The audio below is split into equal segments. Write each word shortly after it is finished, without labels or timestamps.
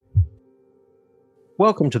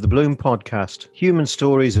Welcome to the Bloom Podcast, Human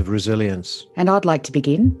Stories of Resilience. And I'd like to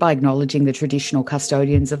begin by acknowledging the traditional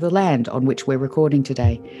custodians of the land on which we're recording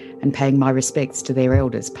today and paying my respects to their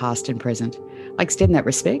elders, past and present. I extend that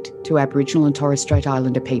respect to Aboriginal and Torres Strait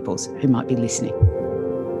Islander peoples who might be listening.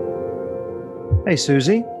 Hey,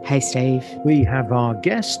 Susie. Hey, Steve. We have our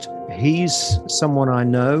guest. He's someone I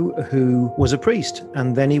know who was a priest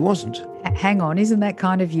and then he wasn't. Hang on, isn't that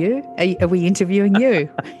kind of you? Are we interviewing you?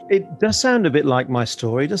 It does sound a bit like my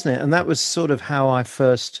story, doesn't it? And that was sort of how I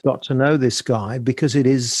first got to know this guy, because it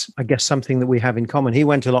is, I guess, something that we have in common. He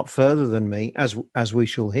went a lot further than me, as we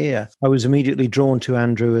shall hear. I was immediately drawn to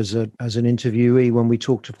Andrew as an interviewee when we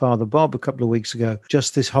talked to Father Bob a couple of weeks ago.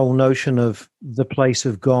 Just this whole notion of the place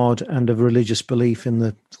of God and of religious belief in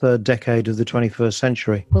the third decade of the 21st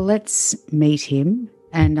century. Well, let's meet him.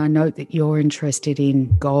 And I note that you're interested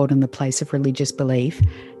in God and the place of religious belief.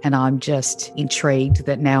 And I'm just intrigued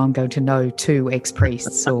that now I'm going to know two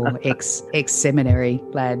ex-priests or ex-seminary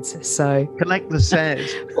lads. So collect the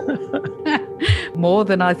says. More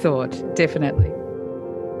than I thought, definitely.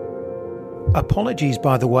 Apologies,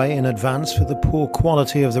 by the way, in advance for the poor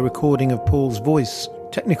quality of the recording of Paul's voice.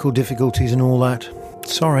 Technical difficulties and all that.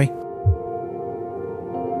 Sorry.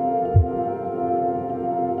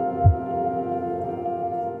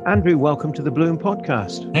 Andrew, welcome to the Bloom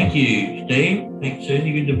Podcast. Thank you, Steve. Thanks,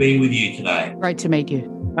 Susie. Good to be with you today. Great to meet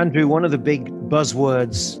you. Andrew, one of the big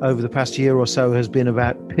buzzwords over the past year or so has been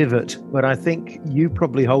about pivot, but I think you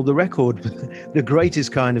probably hold the record for the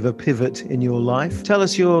greatest kind of a pivot in your life. Tell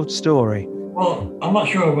us your story. Well, I'm not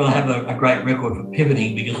sure if we'll have a great record for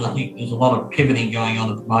pivoting, because I think there's a lot of pivoting going on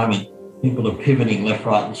at the moment. People are pivoting left,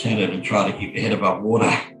 right and centre to try to keep their head above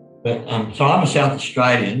water. But so I'm a South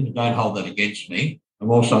Australian. Don't hold that against me. I'm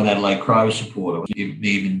also an Adelaide Crows supporter, which gives me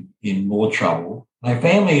even in more trouble. My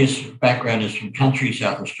family's background is from country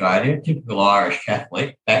South Australia, typical Irish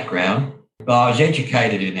Catholic background. But I was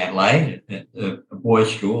educated in Adelaide at a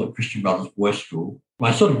boys' school, a Christian Brothers boys' school.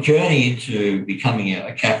 My sort of journey into becoming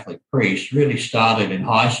a Catholic priest really started in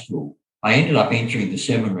high school. I ended up entering the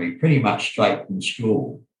seminary pretty much straight from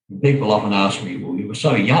school. And people often ask me, well, you were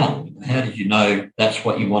so young. How did you know that's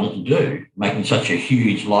what you wanted to do, making such a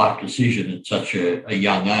huge life decision at such a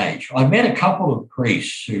young age? I met a couple of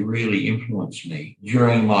priests who really influenced me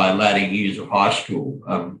during my latter years of high school.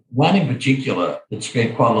 One in particular that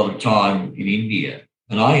spent quite a lot of time in India,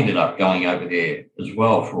 and I ended up going over there as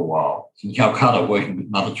well for a while, in Calcutta, working with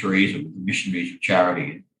Mother Teresa, with the Missionaries of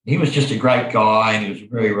Charity. He was just a great guy, and he was a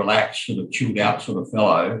very relaxed, sort of chilled out sort of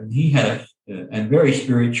fellow. And he had and very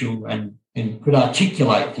spiritual and could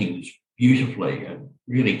articulate things beautifully and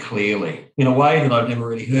really clearly in a way that I've never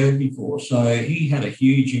really heard before. So he had a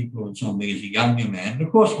huge influence on me as a younger man. And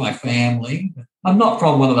of course, my family. I'm not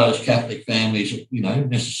from one of those Catholic families that,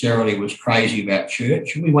 necessarily was crazy about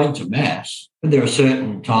church. We went to Mass, but there were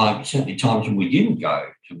certainly times when we didn't go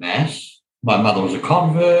to Mass. My mother was a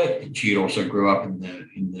convert, and she also grew up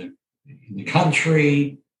in the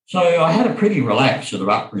country. So I had a pretty relaxed sort of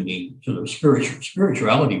upbringing, sort of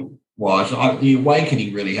spirituality-wise. The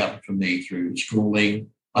awakening really happened for me through schooling.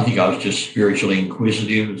 I think I was just spiritually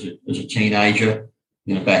inquisitive as a teenager,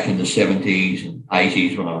 back in the 70s and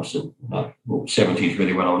 80s when I was, 70s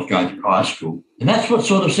really when I was going through high school. And that's what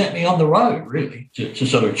sort of set me on the road, really, to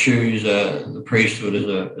sort of choose the priesthood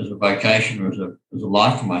as a vocation or as a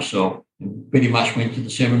life for myself. And pretty much went to the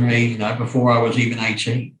seminary, before I was even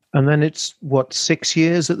 18. And then it's, 6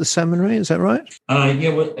 years at the seminary, is that right?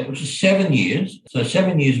 It was 7 years. So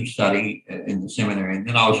 7 years of study in the seminary. And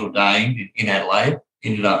then I was ordained in Adelaide,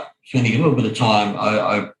 ended up spending a little bit of time,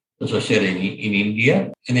 as I said, in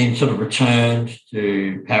India, and then sort of returned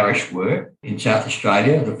to parish work in South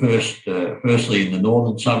Australia, firstly in the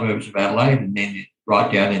northern suburbs of Adelaide, and then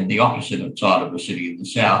right down in the opposite side of the city in the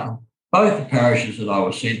south. Both the parishes that I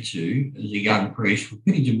was sent to as a young priest were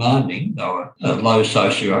pretty demanding. They were low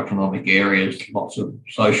socioeconomic areas, lots of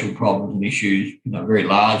social problems and issues, very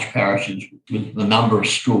large parishes with the number of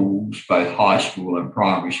schools, both high school and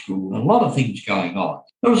primary school, and a lot of things going on.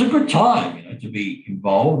 It was a good time, to be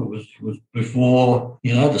involved. It was before,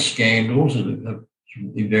 the scandals that have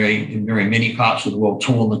in very many parts of the world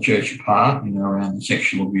torn the church apart, around the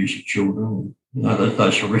sexual abuse of children,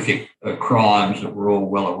 those horrific crimes that we're all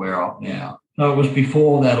well aware of now. So it was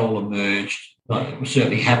before that all emerged. It was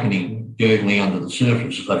certainly happening gurgling under the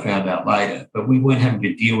surface, as I found out later, but we weren't having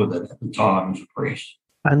to deal with it at the time as a priest.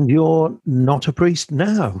 And you're not a priest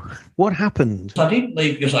now. What happened? I didn't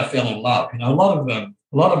leave because I fell in love. A lot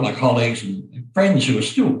of my colleagues and friends who are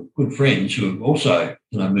still good friends who have also,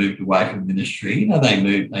 moved away from ministry. They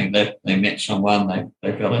moved, they left, they met someone,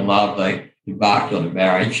 they fell in love, they embarked on a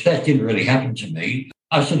marriage. That didn't really happen to me.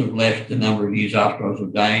 I sort of left a number of years after I was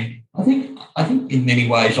ordained. I think in many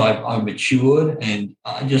ways I matured, and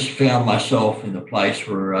I just found myself in a place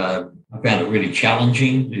where I found it really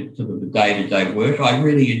challenging, the day-to-day work. I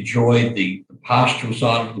really enjoyed the pastoral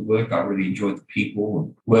side of the work. I really enjoyed the people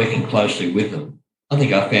and working closely with them. I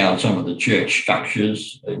think I found some of the church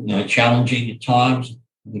structures, challenging at times.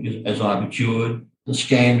 I think as I matured, the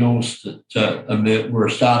scandals that were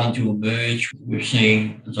starting to emerge, we're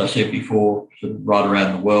seeing, as I said before, sort of right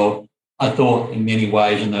around the world. I thought in many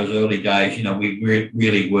ways in those early days, we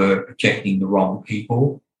really were protecting the wrong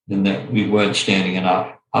people, and that we weren't standing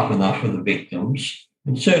up enough for the victims.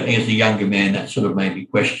 And certainly as a younger man, that sort of made me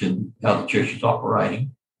question how the church is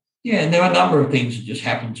operating. Yeah, and there are a number of things that just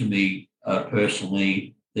happened to me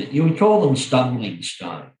personally that you would call them stumbling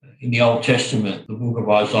stones. In the Old Testament, the book of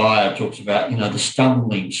Isaiah talks about, the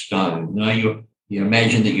stumbling stone. You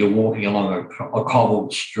imagine that you're walking along a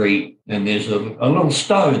cobbled street and there's a little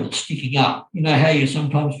stone that's sticking up. You know how you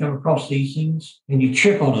sometimes come across these things and you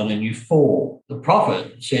trip on it and you fall. The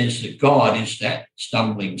prophet says that God is that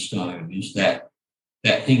stumbling stone, is that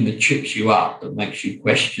thing that trips you up, that makes you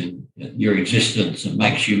question your existence and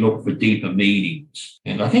makes you look for deeper meanings.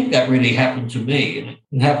 And I think that really happened to me. And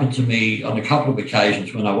it happened to me on a couple of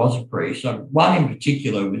occasions when I was a priest. So one in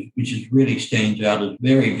particular, which really stands out as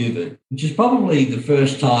very vivid, which is probably the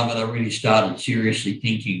first time that I really started seriously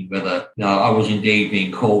thinking whether I was indeed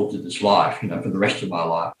being called to this life, for the rest of my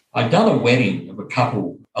life. I'd done a wedding of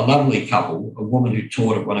a lovely couple, a woman who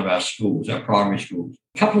taught at one of our schools, our primary schools.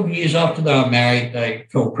 A couple of years after they were married, they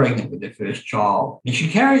fell pregnant with their first child. And she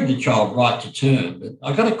carried the child right to term. But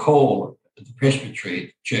I got a call at the presbytery at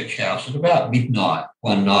the church house at about midnight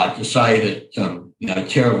one night to say that, a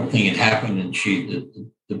terrible thing had happened and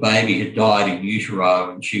the baby had died in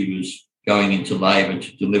utero and she was going into labour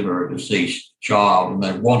to deliver a deceased child. And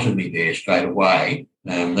they wanted me there straight away.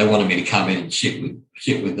 They wanted me to come in and sit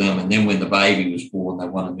with them. And then when the baby was born, they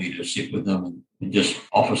wanted me to sit with them and just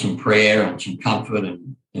offer some prayer and some comfort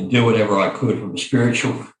and do whatever I could from a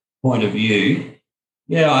spiritual point of view.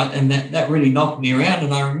 Yeah, and that really knocked me around.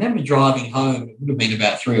 And I remember driving home. It would have been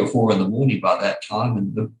about 3 or 4 in the morning by that time.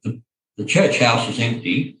 And the church house was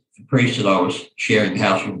empty. The priest that I was sharing the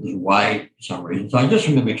house with was away for some reason. So I just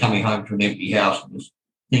remember coming home to an empty house and just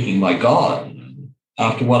thinking, my God,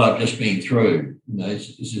 after what I've just been through,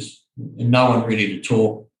 it's just no one really to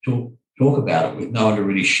talk about it with, no one to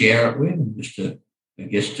really share it with, and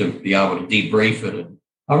just to be able to debrief it. And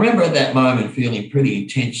I remember at that moment feeling pretty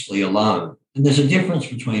intensely alone. And there's a difference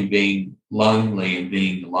between being lonely and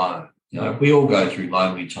being alone. We all go through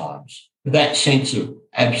lonely times. But that sense of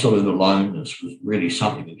absolute aloneness was really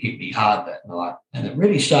something that hit me hard that night. And it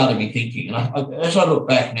really started me thinking. And as I look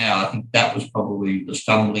back now, I think that was probably the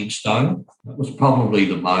stumbling stone. That was probably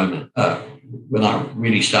the moment when I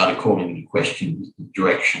really started calling into question the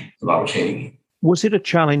direction that I was heading in. Was it a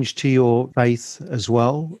challenge to your faith as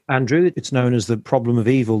well, Andrew? It's known as the problem of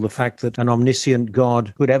evil, the fact that an omniscient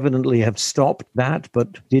God could evidently have stopped that,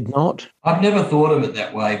 but did not. I've never thought of it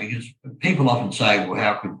that way because people often say, well,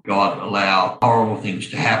 how could God allow horrible things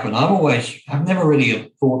to happen? I've never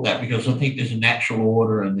really thought that because I think there's a natural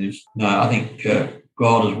order and I think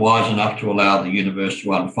God is wise enough to allow the universe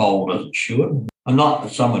to unfold as it should. I'm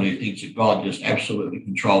not someone who thinks that God just absolutely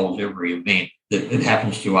controls every event that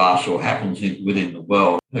happens to us or happens within the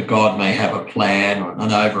world. That God may have a plan or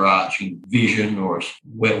an overarching vision or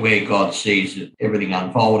where God sees everything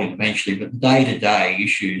unfolding eventually. But the day-to-day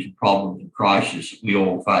issues and problems and crises that we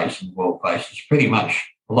all face and the world faces, pretty much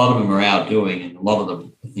a lot of them are our doing and a lot of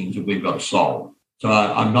them are things that we've got to solve. So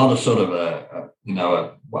I'm not a sort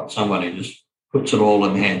of someone who just puts it all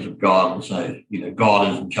in the hands of God and says,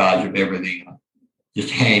 God is in charge of everything. Just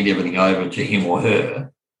hand everything over to him or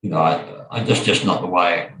her. I just not the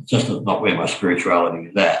way. It's just not where my spirituality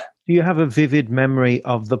is at. Do you have a vivid memory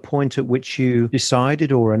of the point at which you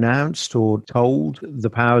decided or announced or told the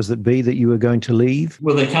powers that be that you were going to leave?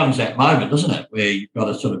 Well, there comes that moment, doesn't it, where you've got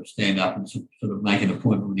to sort of stand up and sort of make an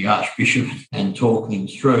appointment with the Archbishop and talk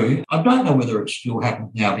things through. I don't know whether it still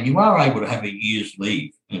happens now, but you are able to have a year's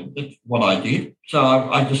leave. And that's what I did. So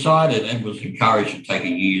I decided and was encouraged to take a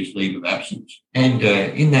year's leave of absence. And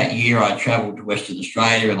in that year, I travelled to Western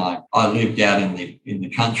Australia and I lived out in the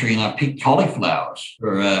country and I picked cauliflowers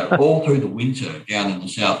for all through the winter down in the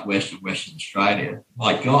southwest of Western Australia.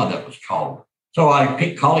 My God, that was cold. So I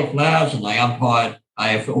picked cauliflowers and I umpired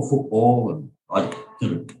AFL football and I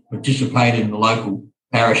sort of participated in the local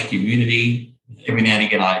parish community. Every now and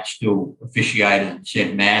again, I still officiated and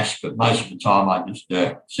said mass, but most of the time I just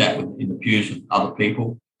sat in the pews with other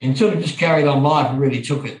people and sort of just carried on life and really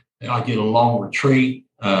took it I did a long retreat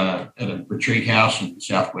at a retreat house in the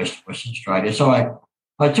southwest of Western Australia. So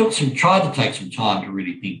I tried to take some time to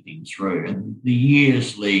really think things through. And the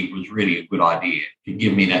year's leave was really a good idea to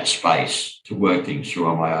give me that space to work things through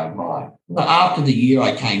on my own mind. After the year,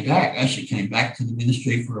 I came back to the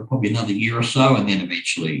ministry for probably another year or so. And then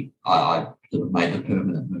eventually I sort of made the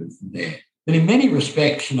permanent move from there. But in many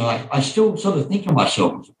respects, I still sort of think of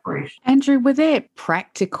myself as a priest. Andrew, were there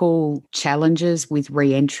practical challenges with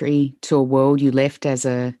re-entry to a world you left as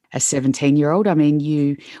a 17-year-old? I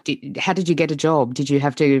mean, how did you get a job? Did you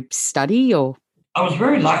have to study or? I was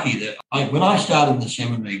very lucky that when I started in the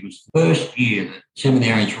seminary, it was the first year that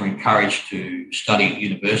seminarians were encouraged to study at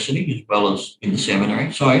university as well as in the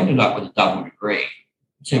seminary. So I ended up with a double degree.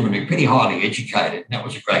 Seminary, pretty highly educated, and that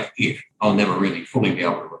was a great gift. I'll never really fully be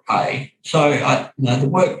able to repay. So, the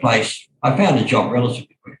workplace, I found a job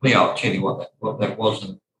relatively quickly. I'll tell you what that was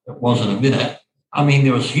in a minute. I mean,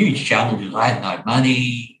 there was huge challenges. I had no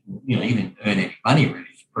money. You didn't earn any money really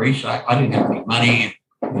as a priest. I didn't have any money.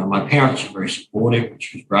 My parents were very supportive,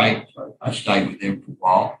 which was great. So I stayed with them for a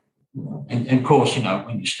while. And of course,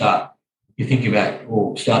 when you think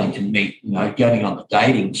about starting to meet, getting on the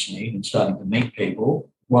dating scene and starting to meet people.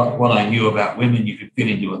 What I knew about women, you could fit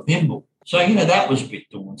into a thimble. So, that was a bit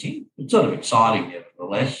daunting. It's sort of exciting,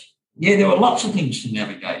 nevertheless. Yeah, there were lots of things to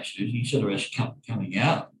navigate, Susie, sort of as coming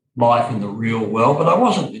out, life in the real world. But I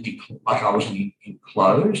wasn't enclosed.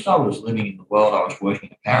 I was living in the world. I was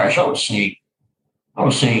working in a parish. I was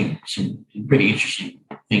seeing some pretty interesting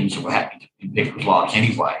things that were happening in people's lives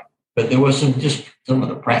anyway. But there were some of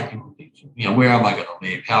the practical things. Where am I going to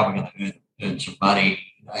live? How am I going to earn some money?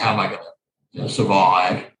 How am I going to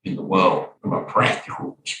survive in the world from a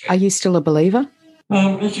practical perspective? Are you still a believer?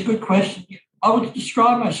 That's a good question. I would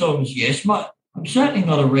describe myself as yes. I'm certainly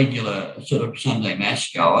not a regular sort of Sunday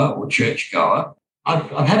mass goer or church goer.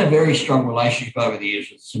 I've had a very strong relationship over the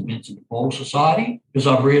years with St Vincent de Paul Society because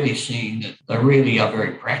I've really seen that they really are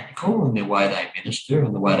very practical in the way they minister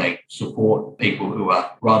and the way they support people who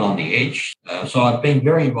are right on the edge. So I've been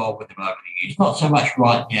very involved with them over the years. Not so much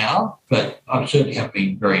right now, but I certainly have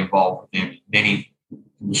been very involved with them in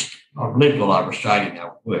I've lived all over Australia now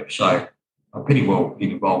at work, so I've pretty well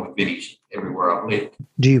been involved with Vinnies everywhere I've lived.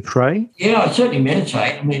 Do you pray? Yeah, I certainly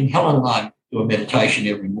meditate. I mean, Helen and I do a meditation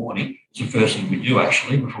every morning. It's the first thing we do,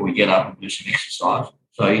 actually, before we get up and do some exercise.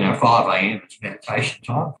 So, 5 a.m., it's meditation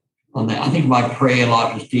time. I think my prayer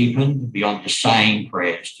life has deepened beyond just saying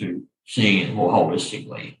prayers to seeing it more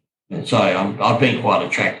holistically. And so I've been quite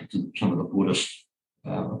attracted to some of the Buddhist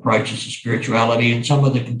approaches to spirituality and some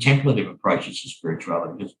of the contemplative approaches to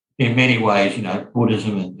spirituality. Because in many ways,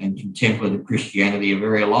 Buddhism and contemplative Christianity are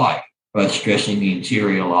very alike, both stressing the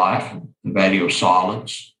interior life and the value of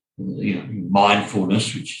silence.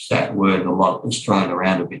 Mindfulness, which is that word a lot that's thrown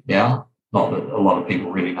around a bit now. Not that a lot of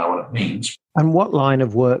people really know what it means. And what line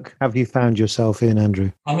of work have you found yourself in,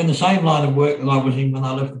 Andrew? I'm in the same line of work that I was in when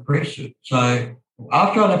I left the priesthood. So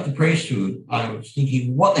after I left the priesthood, I was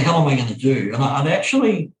thinking, what the hell am I going to do? And I'd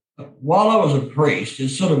actually, while I was a priest,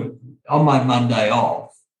 it's sort of on my Monday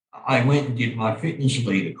off, I went and did my fitness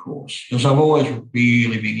leader course because I've always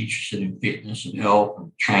really been interested in fitness and health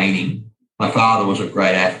and training. My father was a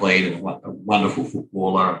great athlete and a wonderful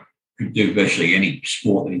footballer, could do virtually any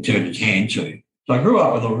sport that he turned his hand to. So I grew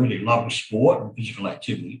up with a really love of sport and physical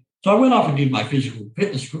activity. So I went off and did my physical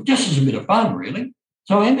fitness group just as a bit of fun, really.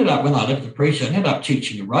 So I ended up, when I left the priesthood, I ended up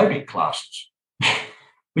teaching aerobic classes,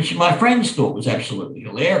 which my friends thought was absolutely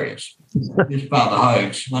hilarious. This Father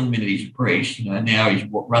Hodes, one minute he's a priest, now he's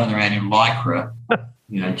running around in Lycra,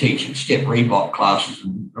 teaching step Reebok classes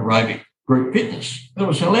and aerobic group fitness. It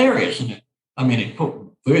was hilarious, and it put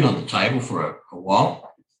food on the table for a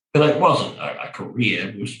while, but it wasn't a career.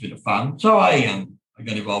 It was a bit of fun. So I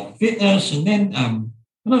got involved with fitness, and then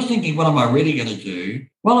I was thinking, what am I really going to do?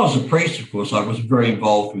 While I was a priest, of course, I was very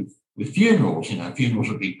involved with funerals. Funerals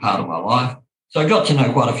were a big part of my life. So I got to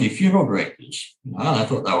know quite a few funeral directors, and I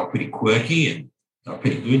thought they were pretty quirky and they were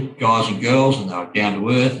pretty good guys and girls, and they were down to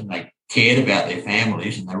earth, and they cared about their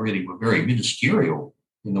families, and they really were very ministerial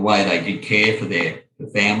in the way they did care for their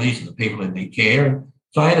families and the people in their care.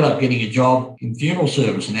 So I ended up getting a job in funeral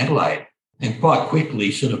service in Adelaide and quite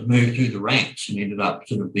quickly sort of moved through the ranks and ended up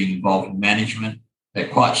sort of being involved in management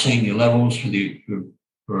at quite senior levels for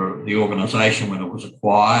the organisation when it was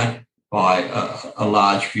acquired by a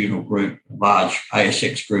large funeral group, a large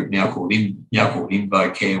ASX group now called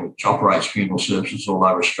InvoCare, which operates funeral services all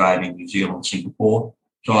over Australia, New Zealand, Singapore.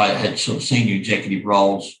 So I had sort of senior executive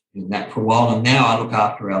roles in that for a while, and now I look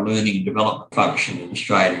after our learning and development function in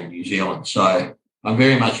Australia and New Zealand. So I'm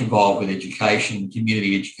very much involved with education,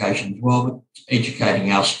 community education as well, but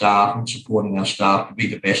educating our staff and supporting our staff to be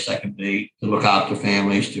the best they can be, to look after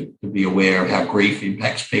families, to be aware of how grief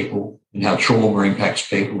impacts people and how trauma impacts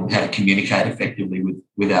people and how to communicate effectively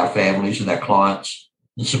with our families and our clients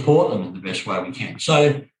and support them in the best way we can.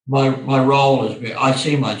 So my role is, I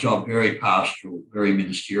see my job very pastoral, very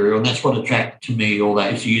ministerial, and that's what attracted to me all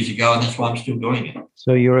those years ago, and that's why I'm still doing it.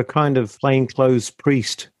 So you're a kind of plainclothes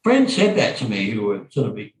priest. Friends said that to me who were sort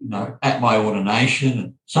of, at my ordination,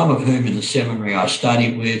 and some of whom in the seminary I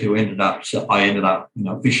studied with, who I ended up,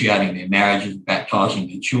 officiating their marriages, baptising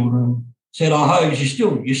their children, said, "Oh, Hogs,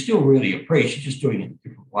 you're still really a priest. You're just doing it in a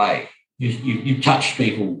different way. You touch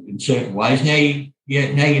people in certain ways. Now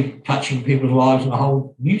you're touching people's lives in a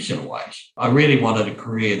whole new set of ways." I really wanted a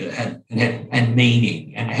career that had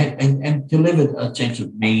meaning and delivered a sense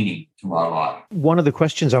of meaning to my life. One of the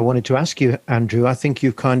questions I wanted to ask you, Andrew, I think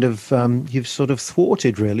you've kind of you've sort of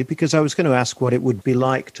thwarted really, because I was going to ask what it would be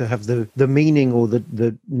like to have the meaning or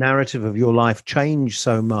the narrative of your life change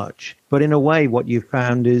so much. But in a way, what you've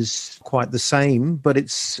found is quite the same, but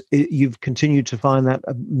you've continued to find that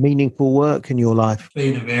a meaningful work in your life. It's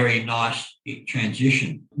been a very nice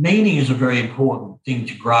transition. Meaning is a very important thing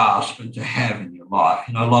to grasp and to have in your life.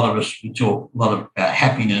 A lot of us, we talk a lot about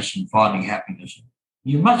happiness and finding happiness.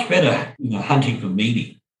 You're much better, hunting for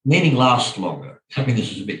meaning. Meaning lasts longer.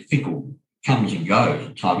 Happiness is a bit fickle, comes and goes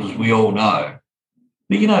at times, as we all know.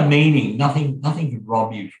 But, meaning, nothing can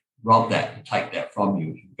rob that and take that from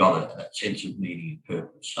you if you've got that sense of meaning and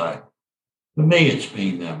purpose. So for me, it's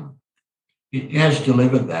been, it has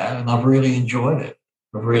delivered that, and I've really enjoyed it.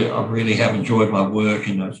 I really have enjoyed my work,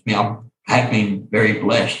 and I have been very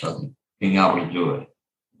blessed, I think, being able to do it.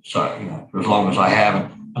 So, for as long as I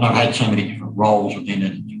have, and I've had so many different roles within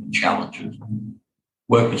it and different challenges, and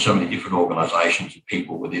worked with so many different organisations and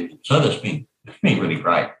people within it. So it's been really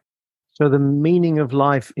great. So the meaning of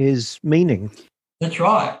life is meaning. That's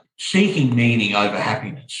right. Seeking meaning over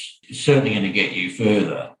happiness is certainly going to get you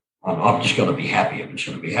further. I've just got to be happy. I'm just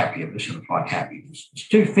going to be happy. I'm just going to find happiness. It's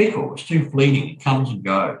too fickle. It's too fleeting. It comes and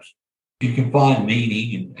goes. If you can find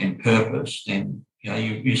meaning and purpose, then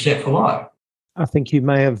you're set for life. I think you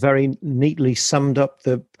may have very neatly summed up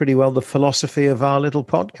pretty well the philosophy of our little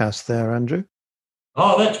podcast there, Andrew.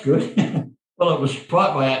 Oh, that's good. Well, it was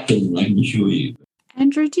quite by accident, I can assure you.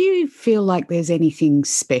 Andrew, do you feel like there's anything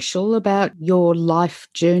special about your life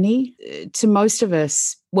journey? To most of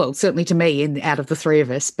us, well, certainly to me, out of the three of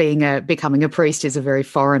us, becoming a priest is a very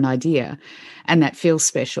foreign idea, and that feels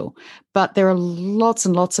special. But there are lots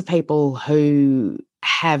and lots of people who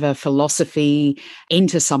have a philosophy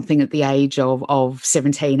into something at the age of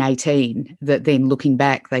 17, 18, that then looking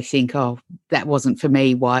back, they think, oh, that wasn't for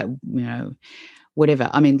me. Why, whatever.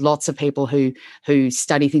 I mean, lots of people who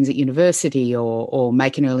study things at university or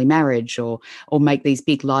make an early marriage or make these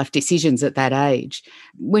big life decisions at that age.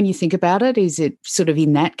 When you think about it, is it sort of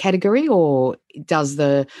in that category, or does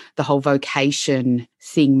the whole vocation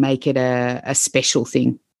thing make it a special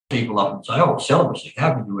thing? People often say, oh, celibacy,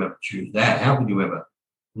 how could you ever choose that? How could you ever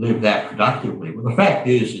live that productively? Well, the fact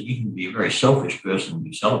is that you can be a very selfish person and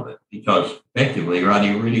be celibate, because effectively you're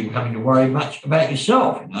only really having to worry much about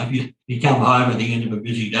yourself. If you come home at the end of a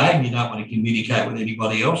busy day and you don't want to communicate with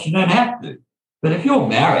anybody else, you don't have to. But if you're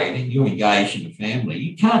married and you're engaged in a family,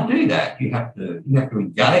 you can't do that. You have to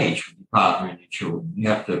engage with your partner and your children. You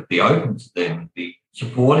have to be open to them and be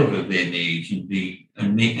supportive of their needs and meet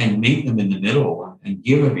them in the middle and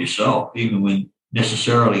give of yourself, even when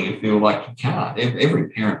necessarily you feel like you can't. Every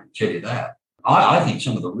parent will tell you that. I think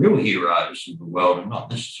some of the real heroes in the world are not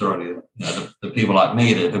necessarily the people like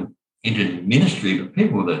me that have entered the ministry, but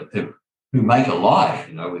people who make a life,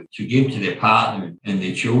 to give to their partner and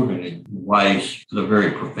their children in ways that are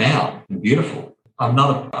very profound and beautiful. I'm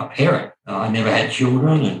not a parent. I never had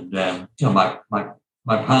children, and my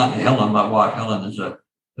partner Helen, my wife Helen, is a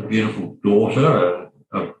beautiful daughter,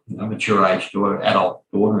 a mature age daughter, adult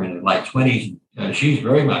daughter in her late 20s. She's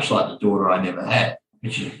very much like the daughter I never had,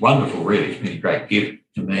 which is wonderful, really. It's been a great gift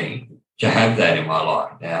to me to have that in my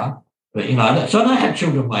life now. But, so I don't have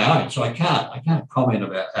children of my own, so I can't comment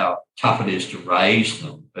about how tough it is to raise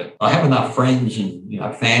them. But I have enough friends and,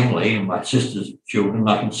 family, and my sisters' children.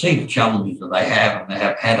 I can see the challenges that they have and they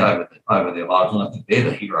have had over their lives, and I think they're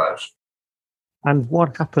the heroes. And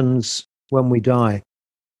what happens when we die?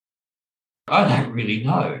 I don't really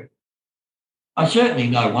know. I certainly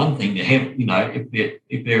know one thing, to have,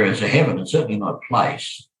 if there is a heaven, it's certainly not a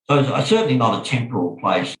place. So it's certainly not a temporal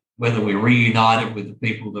place, whether we're reunited with the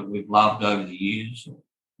people that we've loved over the years.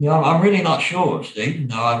 I'm really not sure, Steve.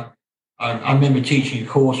 I I remember teaching a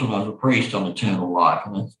course when I was a priest on eternal life,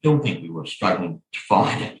 and I still think we were struggling to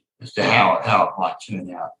find it as to how it might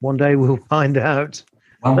turn out. One day we'll find out.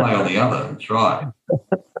 One way or the other, that's right.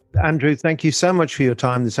 Andrew, thank you so much for your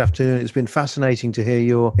time this afternoon. It's been fascinating to hear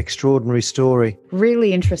your extraordinary story.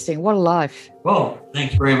 Really interesting. What a life. Well,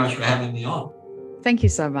 thanks very much for having me on. Thank you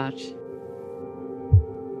so much.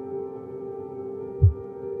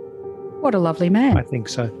 What a lovely man. I think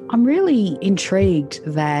so. I'm really intrigued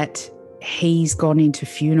that he's gone into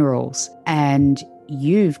funerals and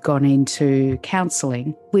you've gone into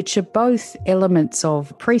counselling, which are both elements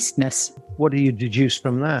of priestness. What do you deduce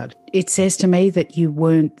from that? It says to me that you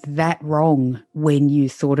weren't that wrong when you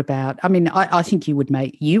thought about, I mean, I think you would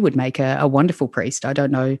make a wonderful priest. I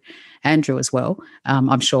don't know Andrew as well.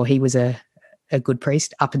 I'm sure he was a good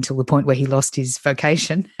priest up until the point where he lost his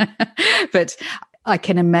vocation. But I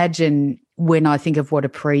can imagine when I think of what a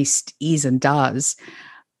priest is and does,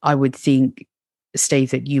 I would think, Steve,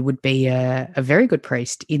 that you would be a very good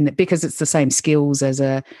priest in that, because it's the same skills as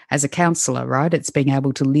a counsellor, right? It's being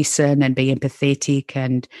able to listen and be empathetic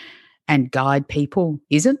and guide people,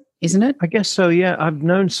 isn't it? I guess so, yeah. I've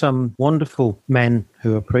known some wonderful men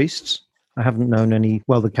who are priests. I haven't known any,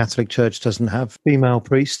 well, the Catholic Church doesn't have female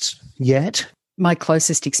priests yet. My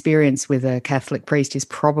closest experience with a Catholic priest is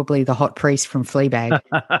probably the hot priest from Fleabag,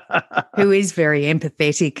 who is very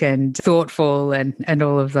empathetic and thoughtful and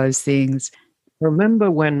all of those things. I remember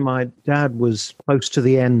when my dad was close to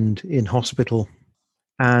the end in hospital,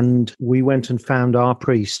 and we went and found our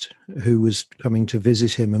priest who was coming to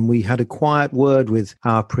visit him, and we had a quiet word with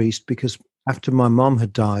our priest because after my mom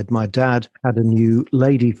had died, my dad had a new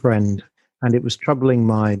lady friend, and it was troubling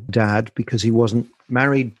my dad because he wasn't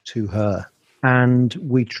married to her. And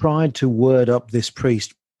we tried to word up this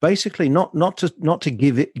priest, basically not to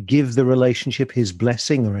give the relationship his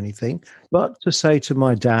blessing or anything, but to say to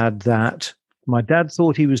my dad that my dad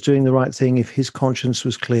thought he was doing the right thing. If his conscience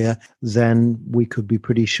was clear, then we could be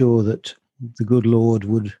pretty sure that the good Lord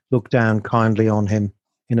would look down kindly on him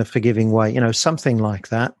in a forgiving way, something like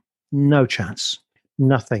that. No chance,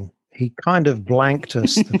 nothing. He kind of blanked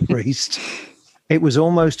us, the priest. It was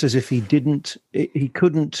almost as if he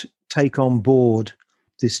couldn't take on board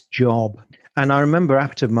this job. And I remember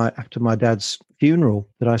after my dad's funeral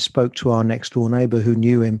that I spoke to our next door neighbor who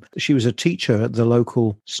knew him. She was a teacher at the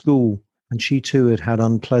local school, and she too had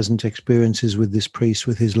unpleasant experiences with this priest,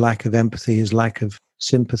 with his lack of empathy, his lack of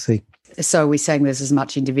sympathy. So we're saying there's as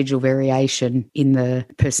much individual variation in the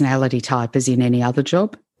personality type as in any other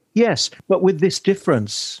job? Yes, but with this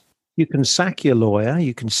difference. You can sack your lawyer,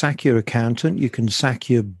 you can sack your accountant, you can sack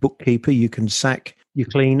your bookkeeper, you can sack your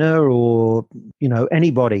cleaner or,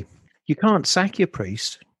 anybody. You can't sack your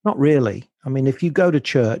priest. Not really. I mean, if you go to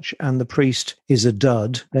church and the priest is a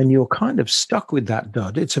dud, then you're kind of stuck with that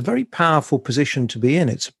dud. It's a very powerful position to be in.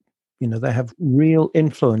 It's, they have real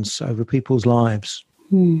influence over people's lives.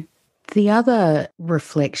 The other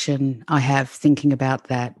reflection I have thinking about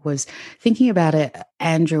that was thinking about it,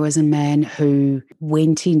 Andrew, as a man who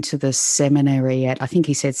went into the seminary at, I think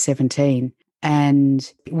he said 17,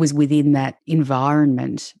 and was within that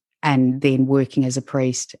environment and then working as a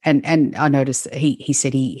priest. And I noticed that he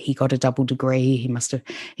said he got a double degree. He must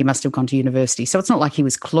have gone to university. So it's not like he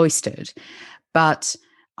was cloistered. But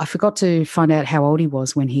I forgot to find out how old he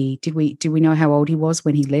was when do we know how old he was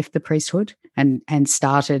when he left the priesthood and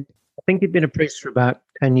started? I think he'd been a priest for about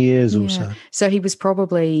 10 years or so. So he was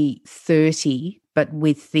probably 30, but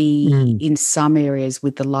with in some areas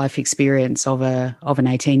with the life experience of an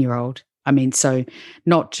 18-year-old. I mean, so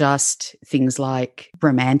not just things like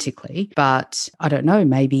romantically, but I don't know,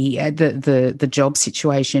 maybe the job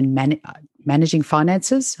situation, managing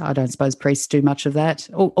finances. I don't suppose priests do much of that.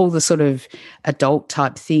 All the sort of adult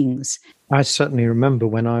type things. I certainly remember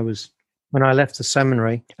when I left the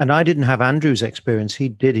seminary, and I didn't have Andrew's experience. He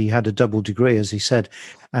did. He had a double degree, as he said.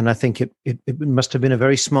 And I think it must have been a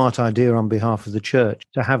very smart idea on behalf of the church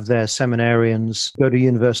to have their seminarians go to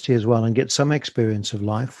university as well and get some experience of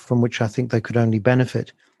life from which I think they could only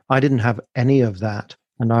benefit. I didn't have any of that.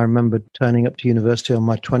 And I remember turning up to university on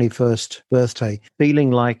my 21st birthday,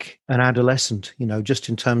 feeling like an adolescent, just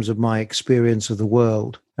in terms of my experience of the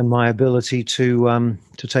world and my ability to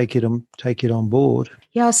take it on board.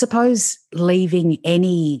 Yeah, I suppose leaving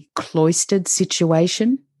any cloistered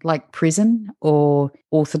situation like prison or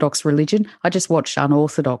Orthodox religion. I just watched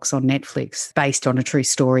Unorthodox on Netflix based on a true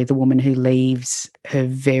story. The woman who leaves her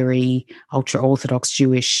very ultra-Orthodox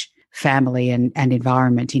Jewish family and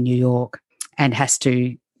environment in New York and has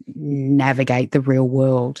to navigate the real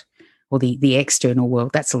world or the external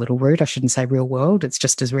world. That's a little rude. I shouldn't say real world. It's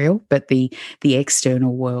just as real. But the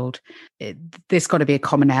external world, there's got to be a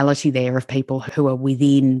commonality there of people who are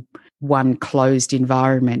within one closed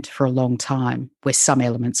environment for a long time, where some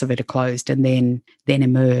elements of it are closed and then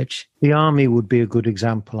emerge. The army would be a good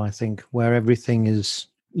example, I think, where everything is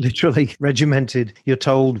literally regimented. You're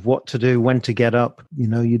told what to do, when to get up.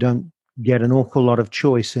 You don't get an awful lot of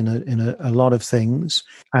choice in a lot of things.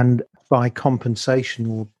 And by compensation,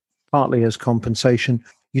 or partly as compensation,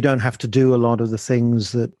 you don't have to do a lot of the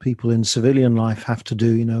things that people in civilian life have to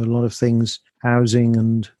do. A lot of things, housing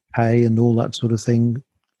and pay and all that sort of thing,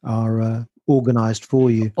 are organised for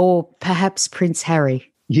you. Or perhaps Prince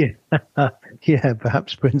Harry. Yeah, yeah,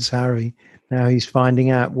 perhaps Prince Harry. Now he's finding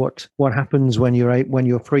out what happens when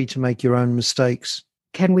you're free to make your own mistakes.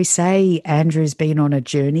 Can we say Andrew's been on a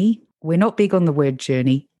journey? We're not big on the word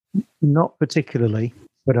journey. Not particularly,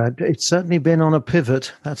 but it's certainly been on a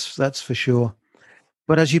pivot. That's for sure.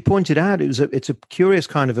 But as you pointed out, it's a curious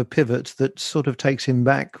kind of a pivot that sort of takes him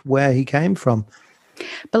back where he came from.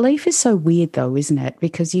 Belief is so weird though, isn't it?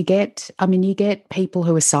 Because you get people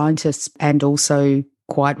who are scientists and also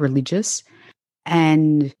quite religious.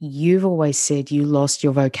 And you've always said you lost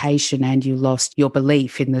your vocation and you lost your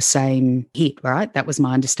belief in the same hit, right? That was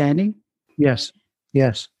my understanding. Yes.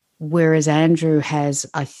 Whereas Andrew has,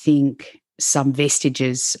 I think, some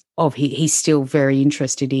vestiges of he's still very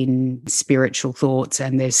interested in spiritual thoughts,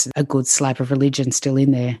 and there's a good slab of religion still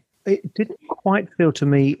in there. It didn't quite feel to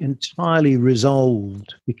me entirely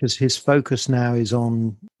resolved, because his focus now is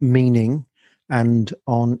on meaning and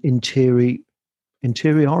on interiority.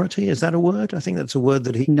 Is that a word? I think that's a word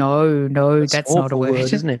that he... No, that's not a word,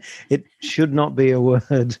 isn't it? It should not be a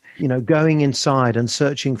word. Going inside and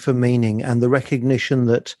searching for meaning, and the recognition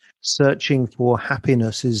that searching for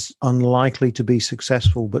happiness is unlikely to be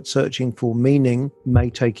successful, but searching for meaning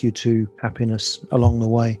may take you to happiness along the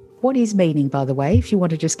way. What is meaning, by the way, if you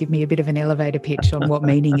want to just give me a bit of an elevator pitch on what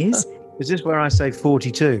meaning is? Is this where I say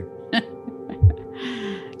 42?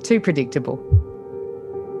 Too predictable.